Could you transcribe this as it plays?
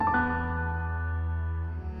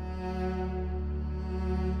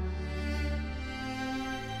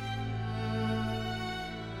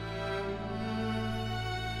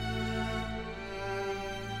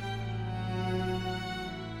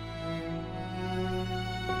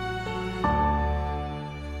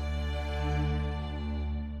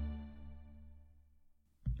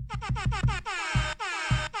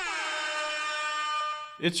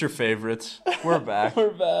It's your favorites. We're back.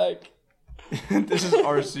 We're back. This is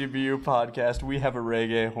RCBU podcast. We have a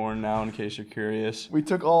reggae horn now, in case you're curious. We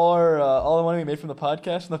took all the money we made from the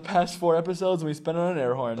podcast in the past 4 episodes, and we spent it on an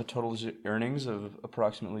air horn. The total earnings of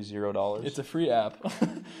approximately $0. It's a free app.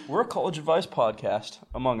 We're a college advice podcast,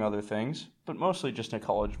 among other things, but mostly just a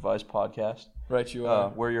college advice podcast. Right, you are.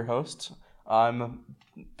 We're your hosts. I'm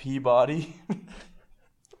Peabody.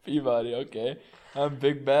 Peabody, okay. I'm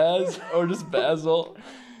Big Baz, or just Basil.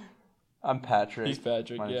 I'm Patrick. He's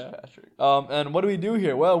Patrick, My yeah. name's Patrick. And what do we do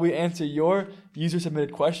here? Well, we answer your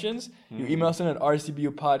user-submitted questions. You email us in at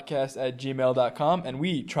rcbupodcast@gmail.com, and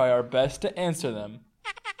we try our best to answer them.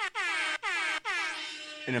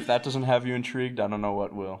 And if that doesn't have you intrigued, I don't know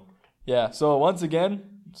what will. Yeah, so once again,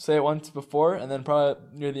 say it once before, and then probably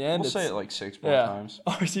near the end. We'll say it like 6 more times.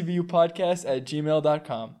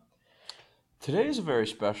 rcbupodcast@gmail.com. Today is a very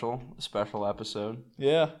special episode.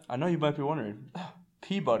 Yeah. I know you might be wondering,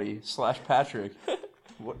 Peabody/Patrick,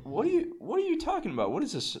 what are you talking about? What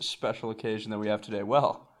is this special occasion that we have today?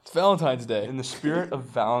 Well, It's Valentine's Day. in the spirit of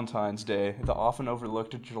Valentine's Day, the often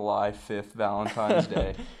overlooked July 5th Valentine's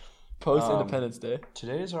Day, Post-Independence Day.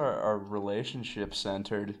 today is our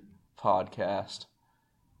relationship-centered podcast.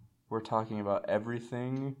 We're talking about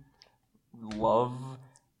everything, love,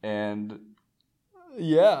 and...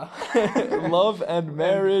 Yeah. Love and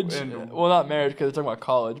marriage. And- well, not marriage because they're talking about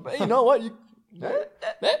college. But you know what?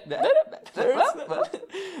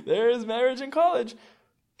 There is marriage in college.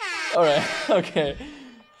 All right. Okay.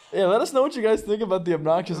 Yeah, let us know what you guys think about the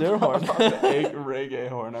obnoxious air horn. about the reggae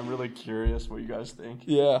horn. I'm really curious what you guys think.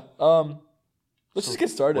 Yeah. Let's just get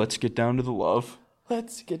started. Let's get down to the love.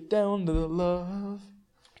 Let's get down to the love.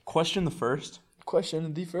 Question the first.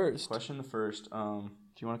 Question the first. Do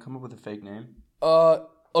you want to come up with a fake name?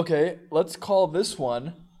 Okay. Let's call this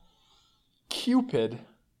one Cupid.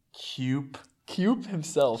 Cube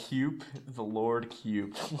himself. The Lord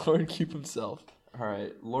Cube. Lord Cube himself. All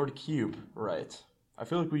right, Lord Cube. Right. I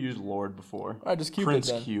feel like we used Lord before. All right, just Cupid Prince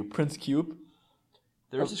then. Cube. Prince Cube.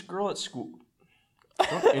 There was this girl at school.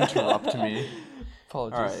 Don't interrupt me.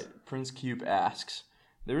 Apologies. All right, Prince Cube asks,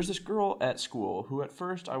 there was this girl at school who at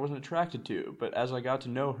first I wasn't attracted to, but as I got to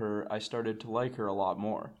know her, I started to like her a lot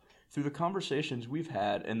more. Through the conversations we've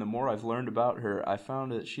had and the more I've learned about her, I found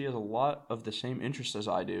that she has a lot of the same interests as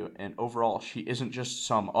I do, and overall, she isn't just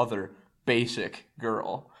some other basic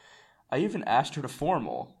girl. I even asked her to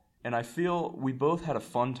formal, and I feel we both had a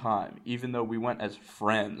fun time, even though we went as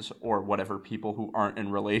friends, or whatever people who aren't in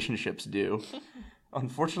relationships do.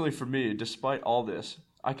 Unfortunately for me, despite all this,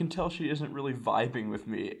 I can tell she isn't really vibing with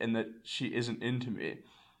me and that she isn't into me.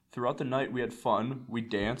 Throughout the night, we had fun, we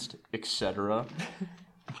danced, etc.,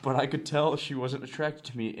 but I could tell she wasn't attracted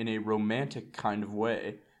to me in a romantic kind of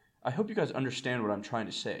way. I hope you guys understand what I'm trying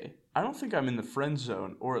to say. I don't think I'm in the friend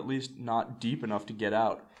zone, or at least not deep enough to get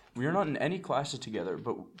out. We are not in any classes together,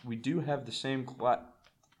 but we do have the same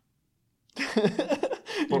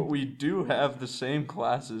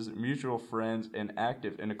classes, mutual friends, and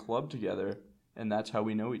active in a club together, and that's how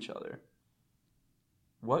we know each other.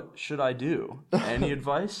 What should I do? Any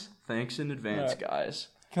advice? Thanks in advance, guys.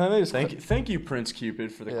 Can I maybe just Thank you, Prince Cupid,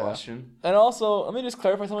 for the question. And also, let me just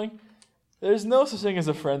clarify something. There's no such thing as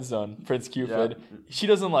a friend zone, Prince Cupid. Yeah. She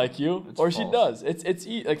doesn't like you, It's or false. she does.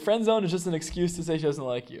 Like friend zone is just an excuse to say she doesn't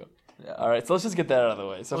like you. Yeah. All right, so let's just get that out of the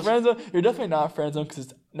way. So friend zone, you're definitely not friend zone because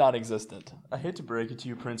it's non-existent. I hate to break it to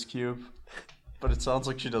you, Prince Cube, but it sounds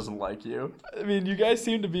like she doesn't like you. I mean, you guys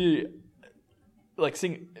seem to be like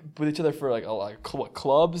sing with each other for like a lot of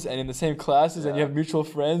clubs and in the same classes, and you Yeah. have mutual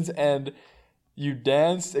friends and you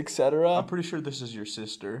dance, etc. I'm pretty sure this is your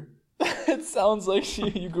sister. It sounds like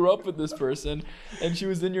you grew up with this person and she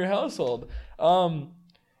was in your household.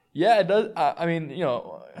 Yeah, it does. I mean, You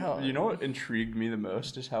know what intrigued me the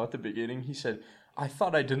most is how at the beginning he said, I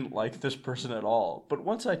thought I didn't like this person at all, but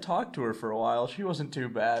once I talked to her for a while, she wasn't too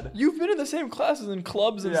bad. you've been in the same classes and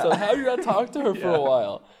clubs and Yeah. stuff. How have you not talked to her for Yeah. a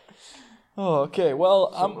while? Oh, okay.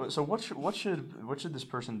 Well, So what should this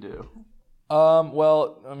person do?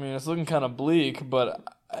 well, I mean, it's looking kind of bleak, but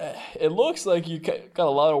it looks like you got a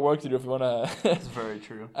lot of work to do if you want to. That's very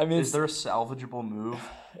true. I mean, is there a salvageable move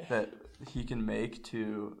that he can make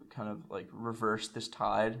to kind of like reverse this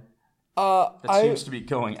tide that seems to be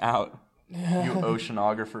going out? You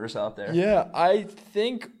oceanographers out there. Yeah, I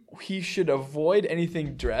think he should avoid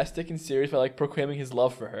anything drastic and serious by like proclaiming his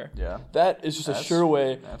love for her. Yeah. That is just a sure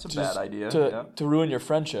way. That's a to bad just- idea. to ruin your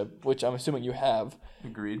friendship, which I'm assuming you have.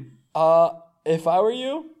 Agreed. If I were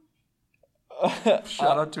you,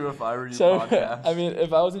 Shout out to If I Were You so podcast. I mean,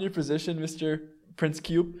 if I was in your position, Mr. Prince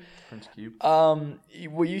Cube, Prince Cube.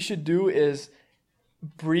 what you should do is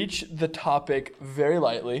breach the topic very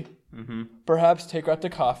lightly. Mm-hmm. Perhaps take her out to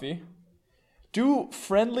coffee. Do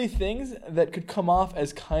friendly things that could come off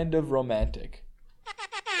as kind of romantic.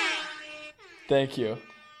 Thank you.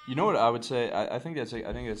 You know what I would say? I think that's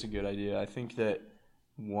a good idea. I think that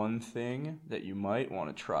one thing that you might want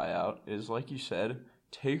to try out is, like you said,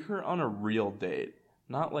 take her on a real date.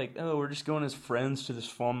 Not like, oh, we're just going as friends to this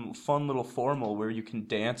fun little formal where you can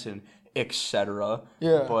dance and etc.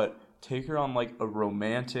 Yeah. But take her on like a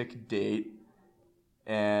romantic date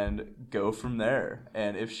and go from there.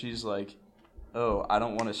 And if she's like, oh, I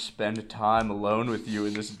don't want to spend time alone with you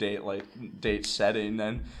in this date setting,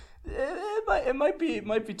 then it might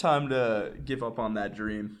be time to give up on that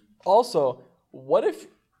dream. Also, what if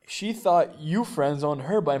she thought you friend zoned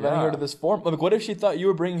her by inviting her to this forum? Like, what if she thought you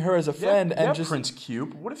were bringing her as a friend and just Prince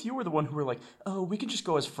Cube? What if you were the one who were like, oh, we could just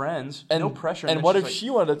go as friends, and, no pressure? And what if she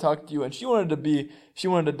wanted to talk to you and she wanted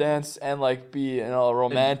to dance and like be in a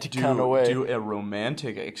romantic kind of way? Do a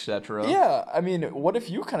romantic, etc. Yeah, I mean, what if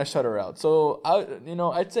you kind of shut her out? So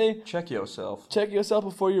I'd say check yourself. Check yourself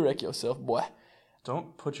before you wreck yourself, boy.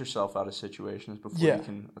 Don't put yourself out of situations before you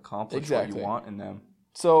can accomplish what you want in them.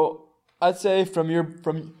 So I'd say from your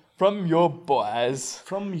boys. From your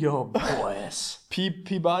boys.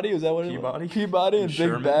 Peabody, is that what it was? Peabody and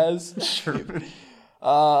Sherman. Big Baz. Sherman.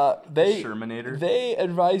 Shermanator. They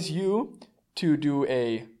advise you to do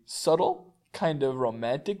a subtle kind of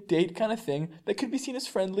romantic date kind of thing that could be seen as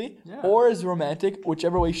friendly or as romantic,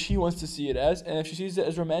 whichever way she wants to see it as. And if she sees it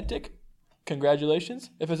as romantic,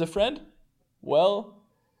 congratulations. If it's a friend, well,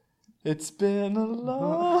 it's been a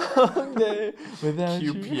long day without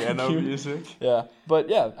Cue you. piano music. Yeah, but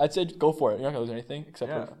yeah, I'd say go for it. You're not gonna lose anything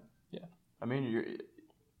except for I mean,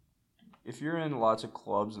 if you're in lots of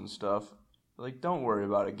clubs and stuff, like, don't worry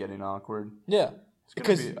about it getting awkward. Yeah, it's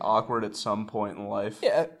gonna be awkward at some point in life.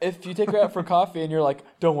 Yeah, if you take her out for coffee and you're like,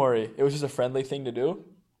 don't worry, it was just a friendly thing to do,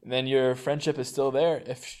 then your friendship is still there.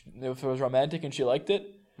 If it was romantic and she liked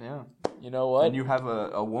it. Yeah. You know what? And you have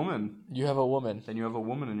a woman. You have a woman. Then you have a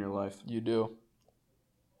woman in your life. You do.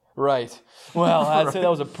 Right. Well, I'd say that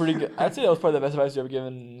was I'd say that was probably the best advice you ever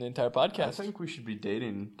given in the entire podcast. I think we should be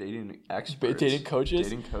dating experts. Dating coaches?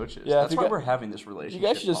 Dating coaches. Yeah, that's why we're having this relationship. You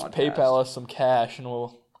guys should just PayPal us some cash and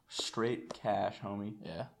we'll... Straight cash, homie.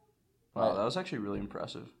 Yeah. Wow, that was actually really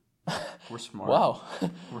impressive. We're smart. Wow.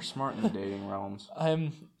 We're smart in the dating realms.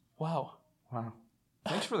 Wow. Wow.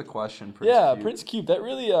 Thanks for the question, Prince Cube. Prince Cube. That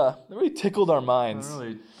really tickled our minds.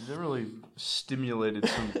 That really stimulated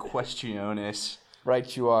some questiones.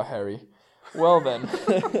 Right you are, Harry. Well then.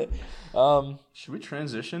 Should we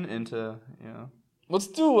transition into, Let's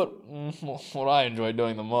do what I enjoy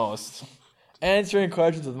doing the most. Answering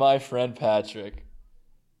questions with my friend Patrick.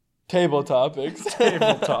 Table topics.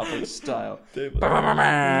 Table topics style.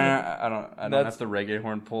 I don't have the reggae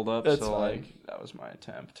horn pulled up, so fine. That was my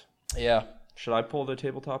attempt. Yeah. Should I pull the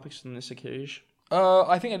table topics on this occasion?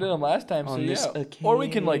 I think I did them last time, so yeah. Or we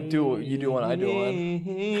can you do one, I do one.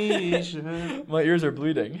 My ears are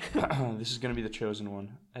bleeding. This is gonna be the chosen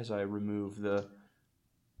one as I remove the.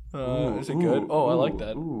 Is it good? Oh, I like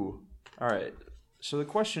that. Ooh. All right. So the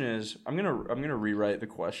question is, I'm gonna rewrite the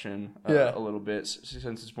question a little bit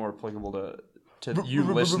since it's more applicable to you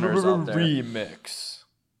listeners out there. Remix.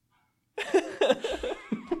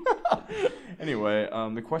 Anyway,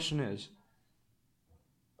 the question is,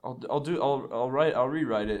 I'll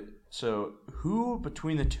rewrite it. So, who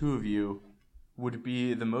between the two of you would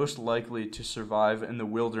be the most likely to survive in the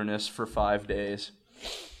wilderness for 5 days?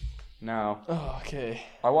 Now, okay.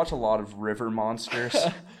 I watch a lot of river monsters.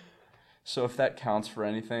 So if that counts for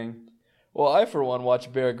anything. Well, I for one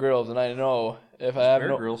watch Bear Grylls, and I know if I have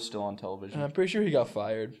Bear Grylls still on television. I'm pretty sure he got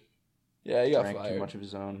fired. Yeah, he got fired. Drank too much of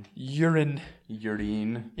his own urine.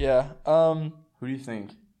 Yeah. Who do you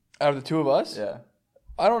think? Out of the two of us? Yeah.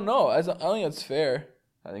 I don't know. I don't think that's fair.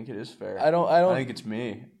 I think it is fair. I don't. I think it's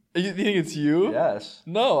me. You think it's you? Yes.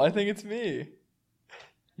 No, I think it's me.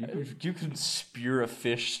 You can spear a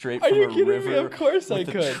fish straight from a river. Are you kidding me? Of course I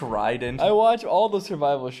could. Trident. I watch all those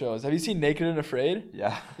survival shows. Have you seen Naked and Afraid?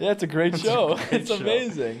 Yeah. Yeah, it's a great show. It's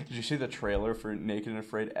amazing. Did you see the trailer for Naked and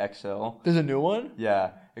Afraid XL? There's a new one?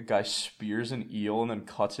 Yeah. A guy spears an eel and then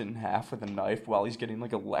cuts it in half with a knife while he's getting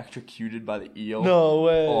electrocuted by the eel. No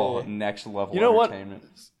way. Oh, next level entertainment.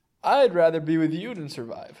 I'd rather be with you than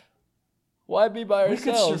survive. Why be by ourselves?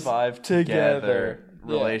 We could survive together.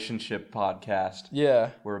 Relationship podcast. Yeah.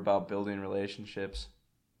 We're about building relationships.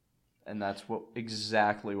 And that's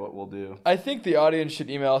exactly what we'll do. I think the audience should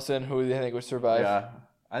email us in who they think would survive. Yeah.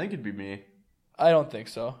 I think it'd be me. I don't think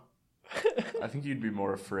so. I think you'd be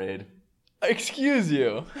more afraid. Excuse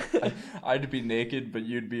you. I'd be naked, but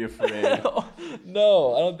you'd be afraid.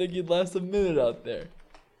 No, I don't think you'd last a minute out there.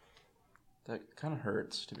 That kind of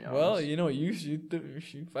hurts, to be honest. Well, you know, you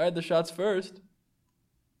fired the shots first.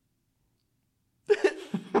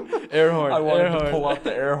 Air horn. I wanted air to horn. pull out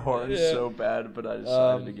the air horn Yeah. so bad, but I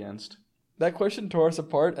decided against. That question tore us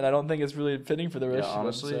apart, and I don't think it's really fitting for the rest Yeah, of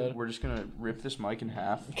honestly, the episode. we're just gonna rip this mic in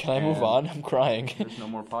half. Can I move and on? I'm crying. There's no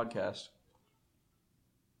more podcast.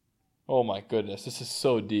 Oh my goodness, this is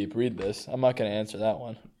so deep. Read this. I'm not going to answer that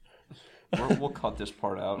one. We'll cut this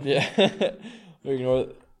part out. Yeah. We ignore.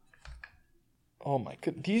 Oh my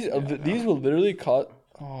god, these will literally cut.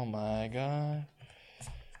 Oh my god.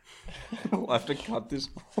 We'll have to cut this.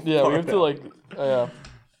 Yeah, we part have to out. like. Yeah.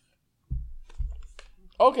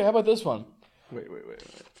 Okay, how about this one? Wait.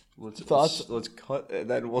 Thoughts? Let's cut, and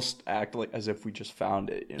then we'll act like as if we just found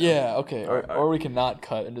it. You know? Yeah. Okay. Or we can not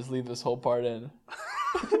cut and just leave this whole part in.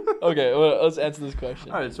 Okay, well, let's answer this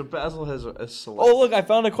question. All right. So Basil has a select. Oh, look, I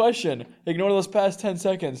found a question. Ignore those past 10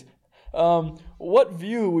 seconds. What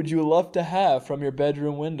view would you love to have from your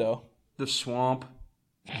bedroom window? The swamp.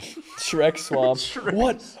 Shrek swamp. Shrek.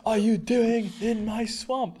 What are you doing in my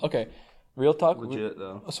swamp? Okay, real talk. Legit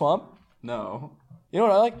though. A swamp? No. You know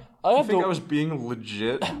what I like? I think I was being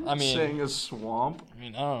legit. I mean- saying a swamp. I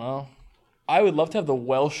don't know. I would love to have the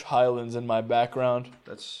Welsh Highlands in my background.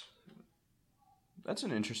 That's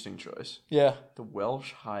an interesting choice. Yeah, The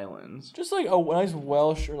Welsh Highlands. just like a nice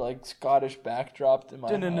Welsh or like Scottish backdrop in my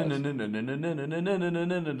house. Isn't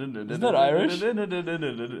that Irish?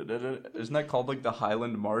 Isn't that called like the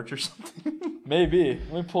Highland March or something? Maybe.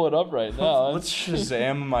 Let me pull it up right now. Let's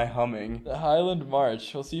Shazam my humming. The Highland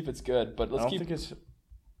March. We'll see if it's good, but I let's don't keep. think it's.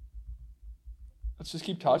 Let's just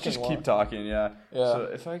keep Let's talking. just keep talking, yeah. Yeah. So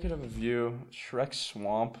if I could have a view, Shrek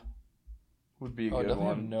Swamp would be a Oh, good definitely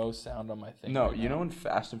have one. no sound on my thing. No, right you now. know in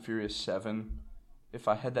Fast and Furious 7, if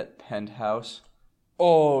I had that penthouse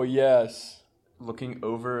Oh yes, looking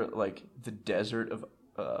over like the desert of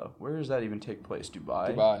where does that even take place?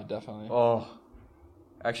 Dubai? Dubai definitely. Oh.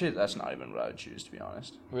 Actually, that's not even what I would choose, to be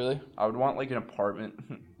honest. Really? I would want like an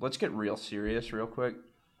apartment. Let's get real serious real quick.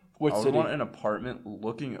 What I would city? want an apartment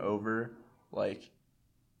looking over like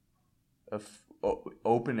a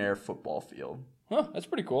open air football field. Huh? That's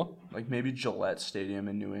pretty cool. Like maybe Gillette Stadium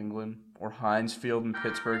in New England or Heinz Field in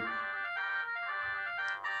Pittsburgh.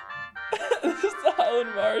 This is the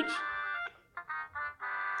Highland March.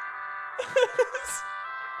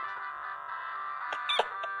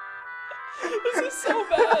 This is so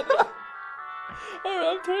bad.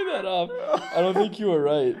 Alright, I'm turning that off. I don't think you were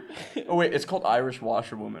right. Oh wait, it's called Irish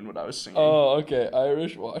Washerwoman. What I was singing. Oh, okay.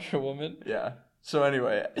 Irish washerwoman. Yeah. So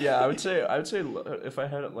anyway, yeah, I would say if I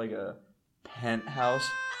had like a penthouse.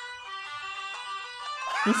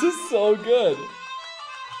 This is so good.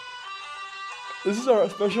 This is our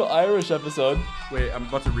special Irish episode. Wait, I'm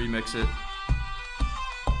about to remix it.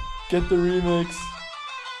 Get the remix.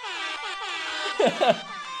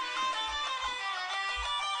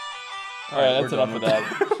 Alright, that's enough of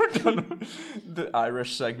that. We're done. The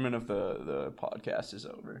Irish segment of the podcast is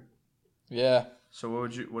over. Yeah. So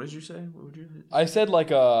what did you say? What would you? I said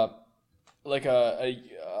like a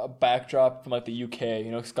backdrop from like the UK,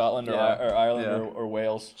 you know, Scotland or, Yeah. or Ireland Yeah. or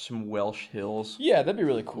Wales. Some Welsh hills. Yeah, that'd be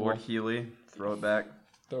really cool. Lord Healy, throw it back.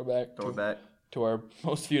 Throwback Throw it back. to our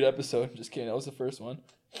most viewed episode. Just kidding, that was the first one.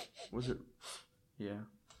 Was it? Yeah.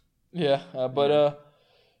 Yeah, but All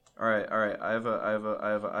right. I have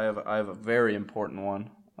a very important one.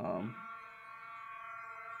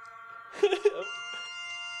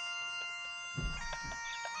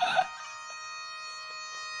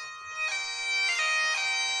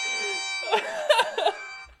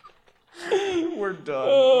 We're done.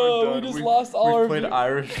 Oh, We're we done. just lost all our We've played view-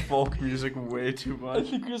 Irish folk music way too I much.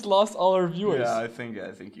 think we just lost all our viewers. Yeah, I think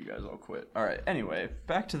you guys all quit. All right. Anyway,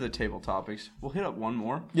 back to the table topics. We'll hit up one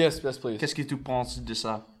more. Yes, please. Qu'est-ce que tu penses de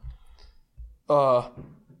ça?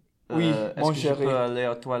 Oui, Est-ce mon que je peux chéri. aller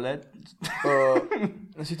aux toilettes?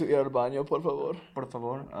 Necesito ir al baño, por favor. Por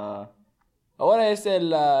favor. Ahora es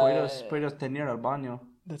el... Puedes tener al baño.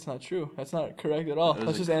 That's not true. That's not correct at all. It was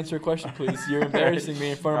Let's a- just answer a question, please. You're embarrassing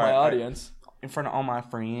me in front of my Alright, audience. In front of all my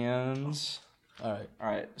friends. All right. All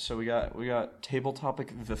right. So we got table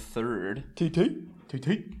topic the third.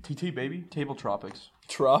 TT? TT baby. Table tropics.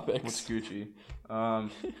 What's Tropics. Gucci?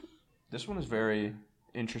 This one is very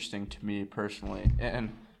interesting to me personally,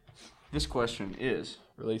 and this question is: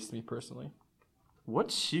 Relates to me personally.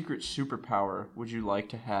 what secret superpower would you like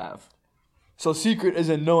to have? So secret is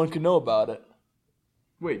in no one can know about it.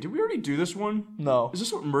 Wait, did we already do this one? No. Is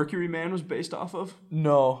this what Mercury Man was based off of?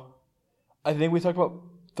 No. I think we talked about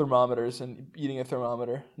thermometers and eating a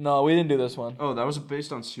thermometer. No, we didn't do this one. Oh, that was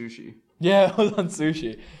based on sushi. Yeah, it was on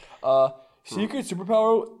sushi. Secret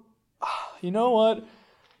superpower. You know what?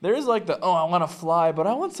 There's like I want to fly, but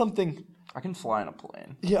I want something. I can fly in a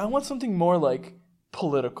plane. Yeah, I want something more like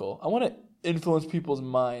political. I want to influence people's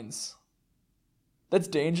minds. That's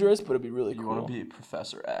dangerous, but it'd be really cool. You want to be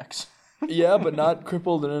Professor X. Yeah, but not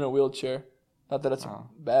crippled and in a wheelchair. Not that it's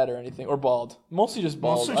bad or anything. Or bald. Mostly just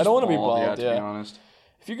bald. I don't want to be bald. Yeah, to be honest.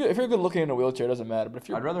 If you're good looking in a wheelchair, it doesn't matter. But if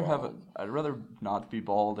you're I'd rather not be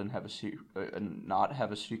bald and have not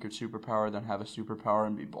have a secret superpower than have a superpower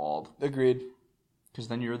and be bald. Agreed. Because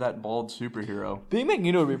then you're that bald superhero. Being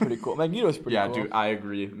Magneto would be pretty cool. Magneto's pretty cool. Yeah, dude, I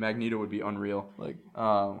agree. Magneto would be unreal. Like,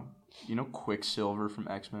 Quicksilver from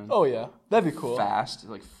X-Men. Oh yeah, that'd be cool. Fast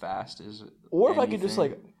is. Or if I could just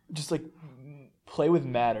play with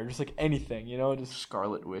matter, just like anything, just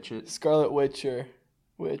Scarlet Witch. Scarlet Witch or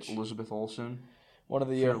Witch. Elizabeth Olsen. One of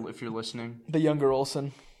the if you're listening, the younger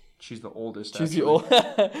Olsen. She's the oldest. She's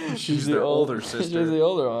actually. She's the older sister. She's the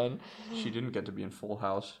older one. She didn't get to be in Full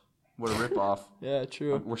House. What a ripoff. Yeah,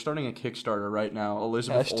 true. We're starting a Kickstarter right now.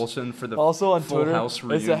 Elizabeth Olsen for the also on Full Twitter, House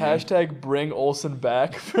reunion. It's a hashtag bring Olsen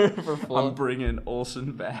back for Full. I'm bringing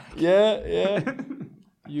Olsen back. Yeah.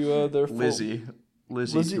 You they're full. Lizzie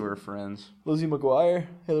to her friends. Lizzie McGuire,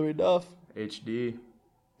 Hillary Duff. HD.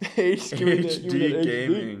 HD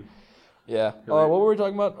gaming. Yeah. What were we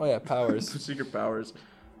talking about? Oh yeah, powers. Secret powers.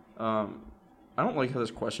 I don't like how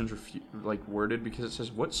this question's worded because it says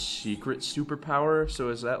what secret superpower. So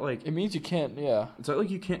is that like? It means you can't. Yeah. Is that like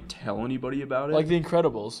you can't tell anybody about it? Like the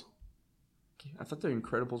Incredibles. I thought the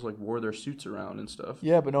Incredibles wore their suits around and stuff.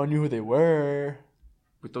 Yeah, but no one knew who they were.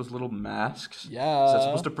 With those little masks. Yeah. Is that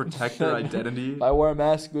supposed to protect their identity? If I wore a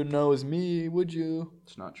mask, you would know it was me, would you?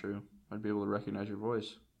 It's not true. I'd be able to recognize your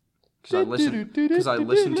voice. Because I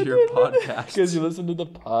listen to your podcast. Because you listen to the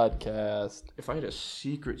podcast. If I had a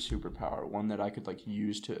secret superpower, one that I could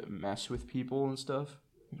use to mess with people and stuff,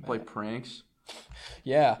 play pranks.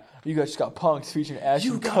 Yeah, you guys just got punked featuring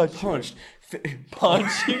Ashton Kutcher. You got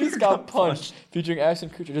punched. You just got punched featuring Ashton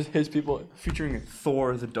Kutcher. Just hits people. Featuring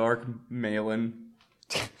Thor, the Dark Malin.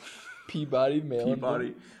 Peabody Malin.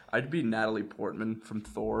 Peabody. I'd be Natalie Portman from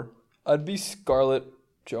Thor. I'd be Scarlett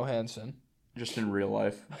Johansson. Just in real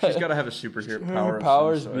life. She's got to have a superhero power. Her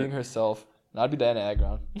power is being herself. No, I'd be Diana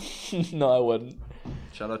Agron. No, I wouldn't.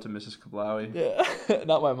 Shout out to Mrs. Kablawi. Yeah.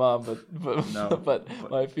 Not my mom, but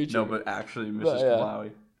my future. No, but actually Mrs.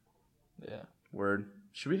 Kablawi. Yeah. Word.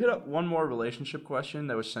 Should we hit up one more relationship question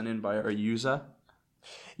that was sent in by our user?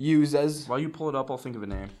 Users. While you pull it up, I'll think of a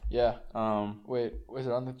name. Yeah. Wait, was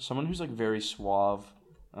it on the... Someone who's very suave.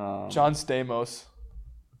 John Stamos.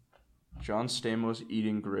 John Stamos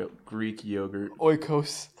eating Greek yogurt.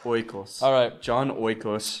 Oikos. All right. John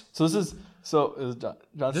Oikos. So this is John.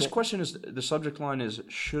 This question is, the subject line is,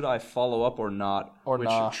 should I follow up or not? Which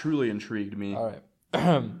truly intrigued me. All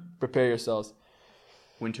right. Prepare yourselves.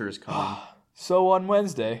 Winter is coming. So on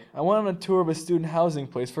Wednesday, I went on a tour of a student housing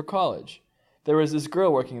place for college. There was this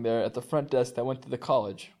girl working there at the front desk that went to the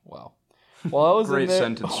college. Wow. While I was Great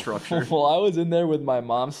sentence structure. While I was in there with my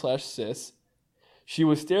mom/sis, she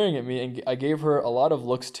was staring at me, and I gave her a lot of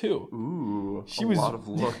looks, too. Ooh, a lot of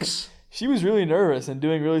looks. She was really nervous and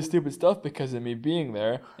doing really stupid stuff because of me being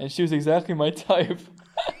there, and she was exactly my type.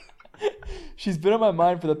 She's been on my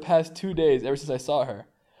mind for the past 2 days, ever since I saw her.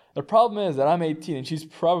 The problem is that I'm 18 and she's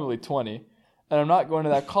probably 20, and I'm not going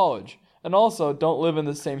to that college, and also don't live in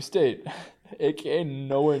the same state, aka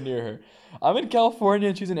nowhere near her. I'm in California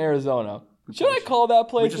and she's in Arizona. Should I call that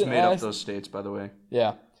place? We just made up those states, by the way.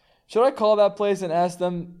 Yeah. Should I call that place and ask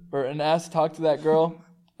to talk to that girl?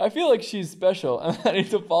 I feel like she's special, and I need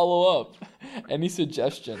to follow up. Any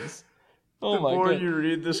suggestions? Oh my god. The more you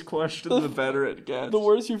read this question, the better it gets. The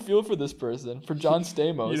worse you feel for this person, for John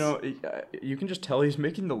Stamos. You can just tell he's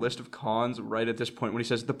making the list of cons right at this point when he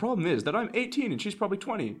says, the problem is that I'm 18 and she's probably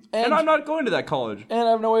 20. And I'm not going to that college. And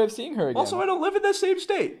I have no way of seeing her again. Also, I don't live in the same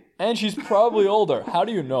state. And she's probably older. How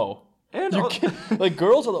do you know? And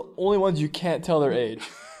girls are the only ones you can't tell their age.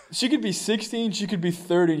 She could be 16, she could be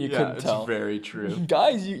 30, and you couldn't tell. Yeah, it's very true.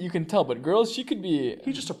 Guys, you can tell, but girls, she could be...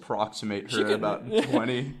 He just approximate her about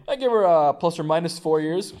 20. I give her plus or minus 4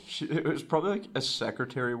 years. It was probably a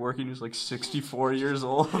secretary working who's 64 years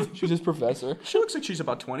old. She's his professor. She looks like she's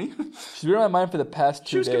about 20. She's been on my mind for the past 2 days.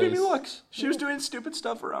 She was giving me looks. She was doing stupid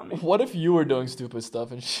stuff around me. What if you were doing stupid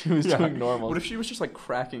stuff and she was doing normal? What if she was just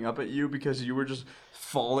cracking up at you because you were just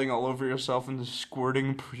falling all over yourself and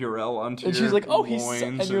squirting Purell onto your she's like, oh, loins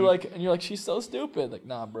and you're like, she's so stupid. Like,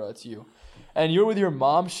 nah, bro, it's you. And you're with your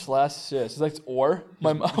mom/sis. It's like or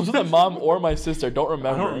I was with my mom or my sister. Don't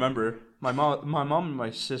remember. I don't remember. My mom and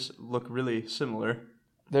my sis look really similar.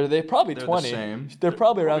 They're probably They're 20. the same. They're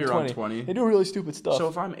probably around 20. 20. They do really stupid stuff. So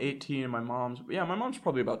if I'm 18 and my mom's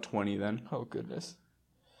probably about 20 then. Oh goodness.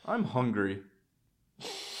 I'm hungry.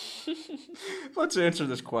 Let's answer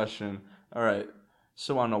this question. All right.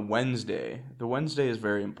 So on a Wednesday, the Wednesday is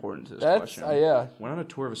very important to this question. Yeah. Went on a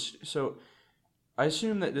tour of so I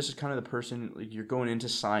assume that this is kind of the person like you're going in to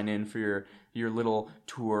sign in for your little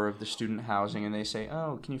tour of the student housing, and they say,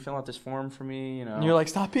 "Oh, can you fill out this form for me?" You know, And you're like,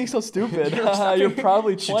 "Stop being so stupid." You're, you're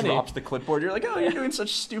probably 20. She drops the clipboard. You're like, "Oh, you're doing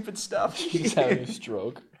such stupid stuff." She's having a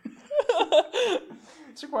stroke.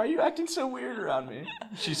 It's like, why are you acting so weird around me?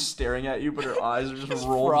 She's staring at you, but her eyes are just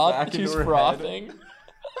rolled back into her frothing. head.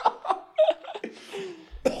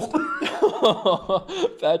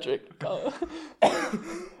 Patrick.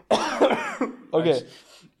 Okay.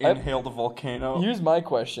 Inhale the volcano. Here's my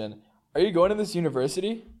question. Are you going to this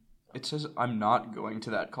university? It says I'm not going to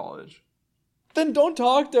that college. Then don't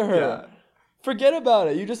talk to her. Yeah. Forget about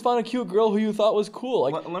it. You just found a cute girl who you thought was cool.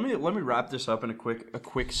 Like, let me wrap this up in a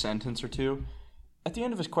quick sentence or two. At the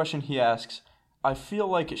end of his question, he asks, "I feel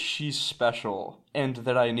like she's special and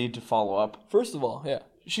that I need to follow up." First of all, yeah.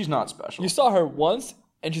 She's not special. You saw her once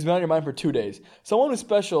and she's been on your mind for 2 days. Someone who's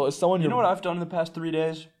special is someone You know what I've done in the past 3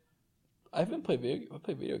 days? I play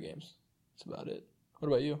video games. That's about it. What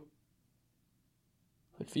about you?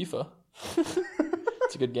 Played FIFA.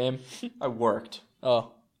 It's a good game. I worked.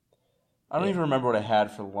 Oh. I don't even remember what I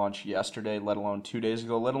had for lunch yesterday, let alone 2 days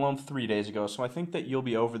ago, let alone 3 days ago. So I think that you'll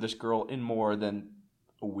be over this girl in more than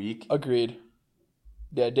a week. Agreed.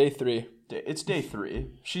 Yeah, day 3. It's day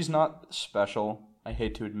 3. She's not special, I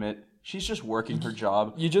hate to admit. She's just working her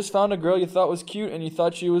job. You just found a girl you thought was cute and you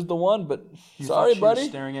thought she was the one, but you sorry, she buddy. Was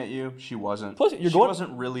staring at you. She wasn't. Plus, she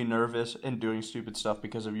wasn't really nervous and doing stupid stuff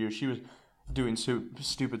because of you. She was doing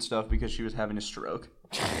stupid stuff because she was having a stroke.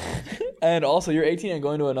 And also, you're 18 and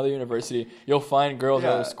going to another university. You'll find girls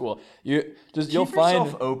at other school. You'll find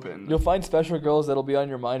yourself open. You'll find special girls that'll be on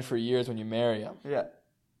your mind for years when you marry them. Yeah.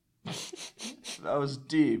 That was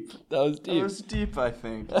deep. That was deep, I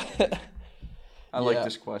think. I like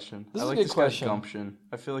this question. This I is like a good this question. guy's gumption.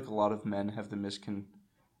 I feel like a lot of men have the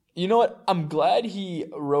You know what? I'm glad he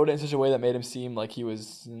wrote it in such a way that made him seem like he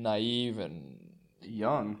was naive and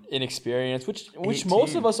young, inexperienced, which 18.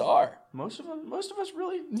 most of us are. Most of us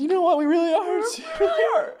really. You know what? We really are. We really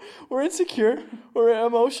are. We're insecure. We're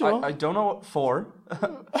emotional. I don't know what for.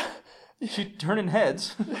 She turning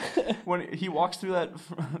heads when he walks through that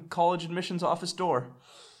college admissions office door.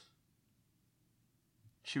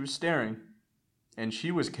 She was staring, and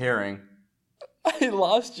she was caring. I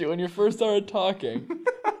lost you when you first started talking.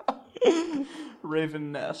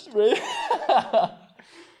 Raven Nest.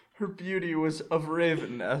 Her beauty was of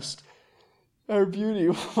Raven Nest. Her beauty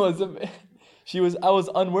was I was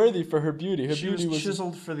unworthy for her beauty. Her She beauty was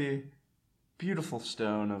chiseled for the beautiful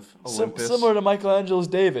stone of Olympus. Similar to Michelangelo's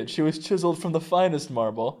David. She was chiseled from the finest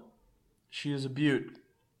marble. She is a beaut.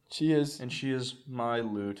 She is. And she is my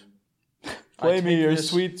lute. Play me your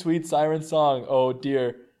sweet, sweet siren song, oh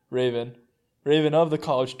dear Raven. Raven of the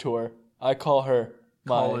college tour. I call her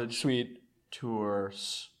my college sweet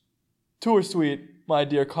tours. Tour sweet, my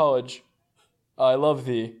dear college. I love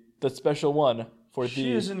thee, the special one for thee.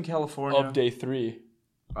 She is in California. Of day 3.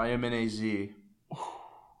 I am in AZ.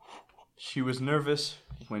 She was nervous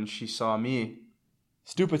when she saw me.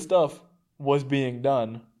 Stupid stuff was being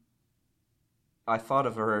done. I thought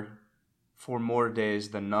of her for more days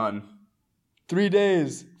than none. 3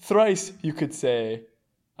 days, thrice, you could say.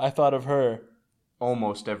 I thought of her.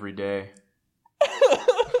 Almost every day.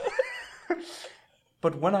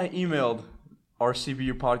 But when I emailed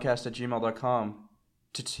rcbupodcast@gmail.com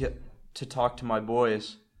to talk to my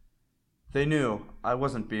boys, they knew I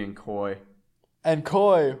wasn't being coy. And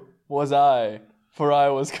coy was I, for I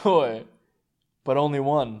was coy. But only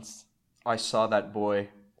once. I saw that boy.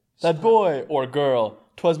 That boy, or girl,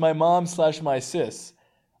 'twas my mom/my sis.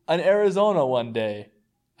 In Arizona one day,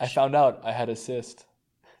 I found out I had a cyst.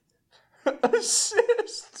 A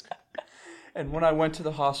cyst? And when I went to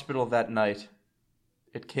the hospital that night,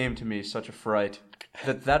 it came to me such a fright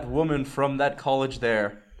that woman from that college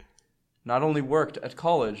there not only worked at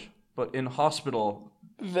college, but in hospital.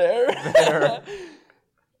 There.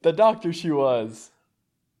 The doctor she was.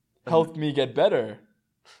 Helped me get better.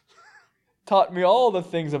 Taught me all the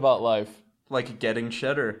things about life. Like getting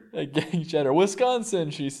cheddar. Like getting cheddar.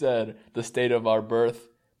 Wisconsin, she said, the state of our birth.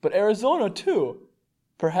 But Arizona, too.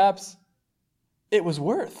 Perhaps it was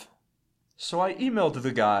worth. So I emailed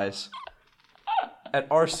the guys at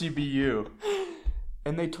RCBU,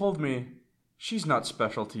 and they told me She's not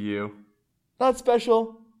special to you. Not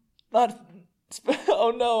special.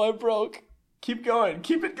 Oh no, I broke. Keep going.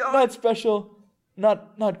 Keep it going. Not special.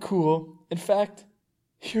 Not cool. In fact,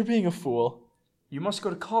 you're being a fool. You must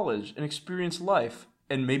go to college and experience life,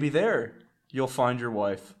 and maybe there you'll find your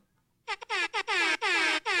wife.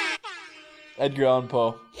 Edgar Allan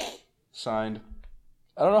Poe. Signed.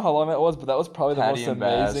 I don't know how long that was, but that was probably the Patty most and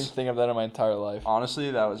Baz. amazing thing I've done in my entire life.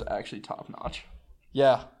 Honestly, that was actually top notch.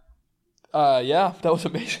 Yeah. Yeah, that was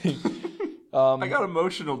amazing. I got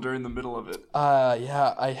emotional during the middle of it.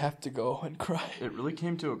 Yeah, I have to go and cry. It really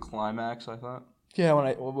came to a climax, I thought. Yeah,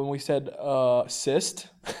 when we said cyst.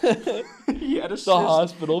 He had a cyst. The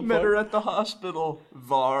hospital. Met her at the hospital.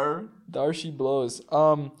 Darcy blows.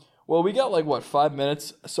 Well, we got 5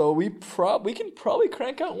 minutes, so we can probably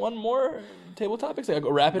crank out one more table topics, like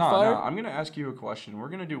a rapid fire. No, I'm gonna ask you a question. We're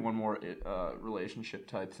gonna do one more relationship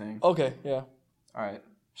type thing. Okay, yeah. All right.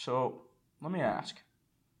 So let me ask: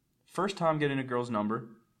 first time getting a girl's number,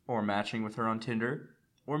 or matching with her on Tinder,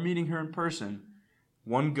 or meeting her in person,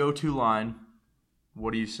 one go-to line.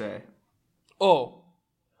 What do you say? Oh,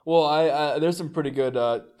 well, I there's some pretty good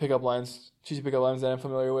pickup lines, cheesy pickup lines that I'm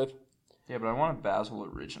familiar with. Yeah, but I want a Basil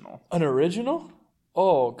original. An original?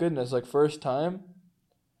 Oh, goodness, first time?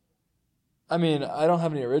 I mean, I don't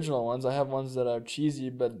have any original ones. I have ones that are cheesy,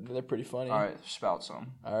 but they're pretty funny. All right, spout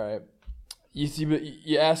some. All right.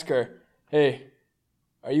 You ask her, hey,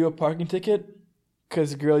 are you a parking ticket?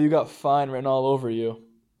 'Cause, girl, you got fine written all over you.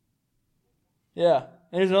 Yeah,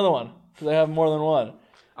 and here's another one, because I have more than one.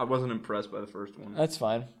 I wasn't impressed by the first one. That's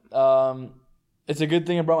fine. It's a good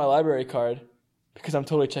thing I brought my library card, because I'm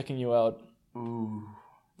totally checking you out. Ooh.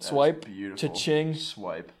 Swipe. Beautiful. Cha-ching.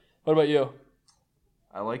 Swipe. What about you?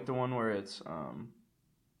 I like the one where it's,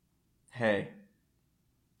 hey,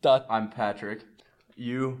 Dot. I'm Patrick.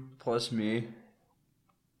 You plus me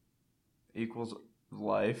equals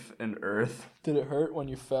life and earth. Did it hurt when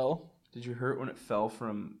you fell? Did you hurt when it fell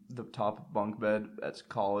from the top bunk bed at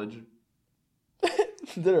college?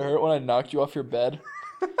 Did it hurt when I knocked you off your bed?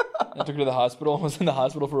 I took you to the hospital. I was in the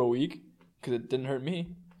hospital for a week because it didn't hurt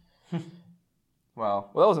me. Wow.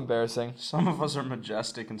 Well, that was embarrassing. Some of us are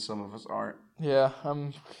majestic and some of us aren't. Yeah,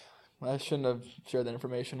 I shouldn't have shared that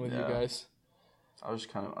information with you guys. I was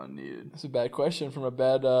kind of unneeded. That's a bad question from a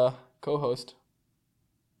bad co-host.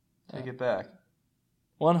 Take it back.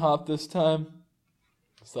 One hop this time.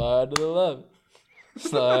 Slide to the left.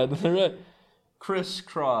 Slide to the right.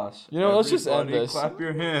 Crisscross. You know, let's just end Everybody this. clap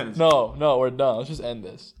your hands. No, we're done. Let's just end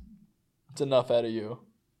this. It's enough out of you.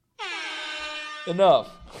 Enough.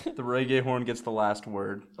 The reggae horn gets the last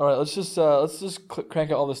word. All right, let's just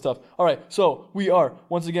crank out all this stuff. All right, so we are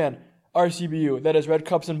once again RCBU. That is Red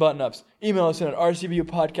Cups and Button Ups. Email us in at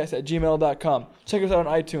rcbupodcast@gmail.com. Check us out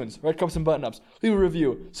on iTunes. Red Cups and Button Ups. Leave a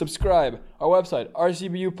review. Subscribe. Our website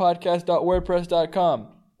rcbupodcast.wordpress.com.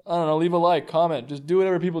 I don't know. Leave a like, comment. Just do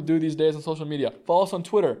whatever people do these days on social media. Follow us on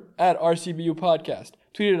Twitter at RCBU Podcast.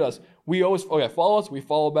 Tweet at us. We always follow us. We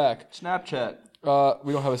follow back. Snapchat.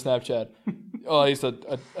 We don't have a Snapchat. Oh, I used to.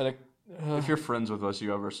 If you're friends with us, you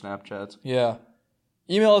have our Snapchats. Yeah.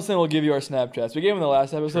 Email us and we'll give you our Snapchats. We gave them the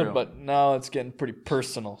last episode, True. but now it's getting pretty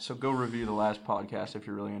personal. So go review the last podcast if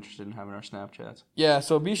you're really interested in having our Snapchats. Yeah,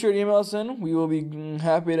 so be sure to email us in. We will be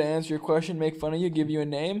happy to answer your question, make fun of you, give you a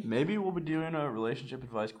name. Maybe we'll be doing a relationship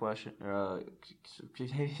advice question show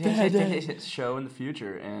in the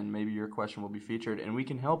future, and maybe your question will be featured, and we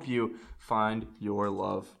can help you find your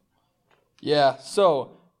love. Yeah,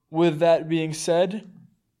 so with that being said,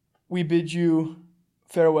 we bid you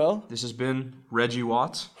farewell. This has been Reggie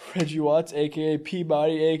Watts. Reggie Watts, a.k.a.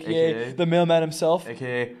 Peabody, a.k.a. the mailman himself.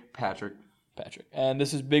 A.k.a. Patrick. And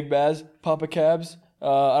this is Big Baz, Papa Cabs.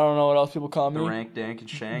 I don't know what else people call me. The Rank, Dank, and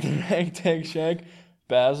Shank. Rank, Dank, Shank.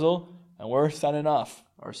 Basil. And we're signing off.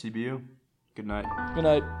 RCBU. Good night. Good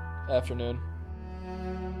night. Afternoon.